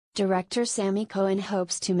Director Sammi Cohen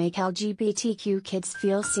hopes to make LGBTQ kids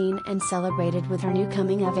feel seen and celebrated with her new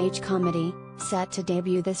coming-of-age comedy, set to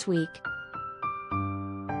debut this week.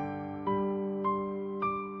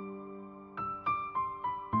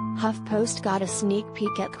 HuffPost got a sneak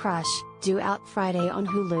peek at Crush, due out Friday on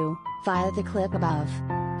Hulu, via the clip above.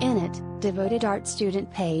 In it, devoted art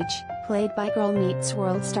student Paige, played by Girl Meets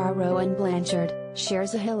World star Rowan Blanchard,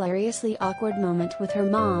 shares a hilariously awkward moment with her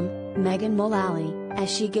mom, Mullally, as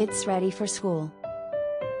she gets ready for school.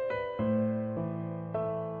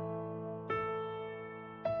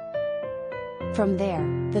 From there,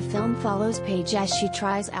 the film follows Paige as she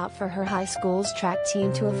tries out for her high school's track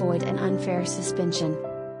team to avoid an unfair suspension.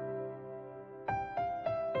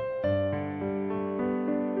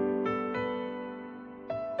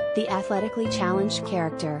 The athletically challenged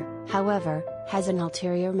character, however, has an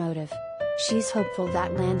ulterior motive. She's hopeful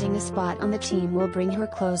that landing a spot on the team will bring her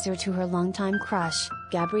closer to her longtime crush,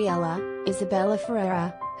 Gabriella, Isabella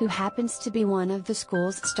Ferreira, who happens to be one of the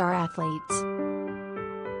school's star athletes.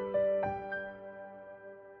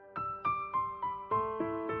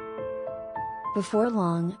 Before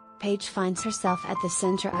long, Paige finds herself at the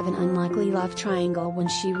center of an unlikely love triangle when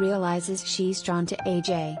she realizes she's drawn to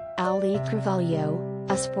AJ, Auli'i Carvalho,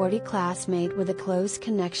 a sporty classmate with a close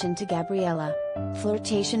connection to Gabriella.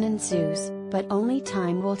 Flirtation ensues, but only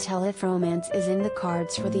time will tell if romance is in the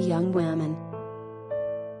cards for the young women.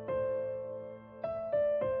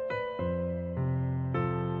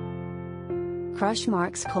 Crush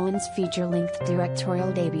marks Cohen's feature-length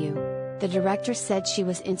directorial debut. The director said she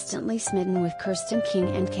was instantly smitten with Kirsten King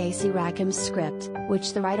and Casey Rackham's script,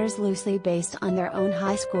 which the writers loosely based on their own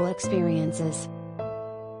high school experiences.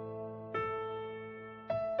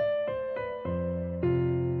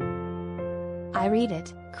 I read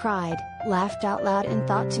it, cried, laughed out loud and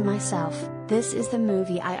thought to myself, this is the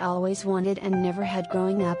movie I always wanted and never had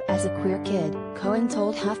growing up as a queer kid, Cohen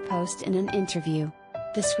told HuffPost in an interview.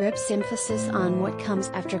 The script's emphasis on what comes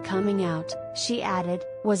after coming out, she added,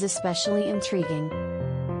 was especially intriguing.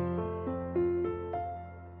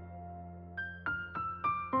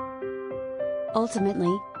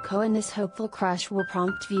 Ultimately, Cohen is hopeful Crush will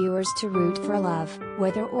prompt viewers to root for love,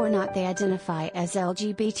 whether or not they identify as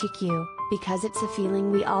LGBTQ, because it's a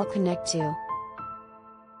feeling we all connect to.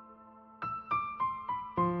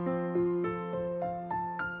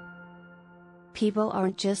 People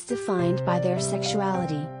aren't just defined by their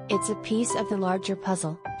sexuality, it's a piece of the larger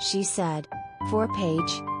puzzle, she said. For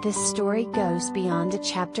Paige, this story goes beyond a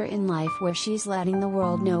chapter in life where she's letting the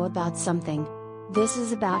world know about something. This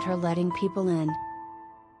is about her letting people in.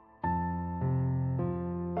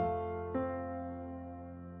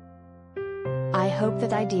 I hope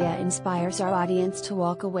that idea inspires our audience to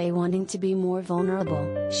walk away wanting to be more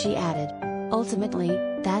vulnerable, she added. Ultimately,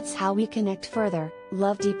 that's how we connect further,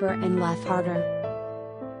 love deeper and laugh harder.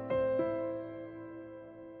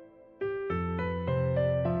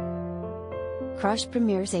 Crush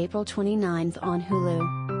premieres April 29 on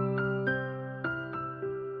Hulu.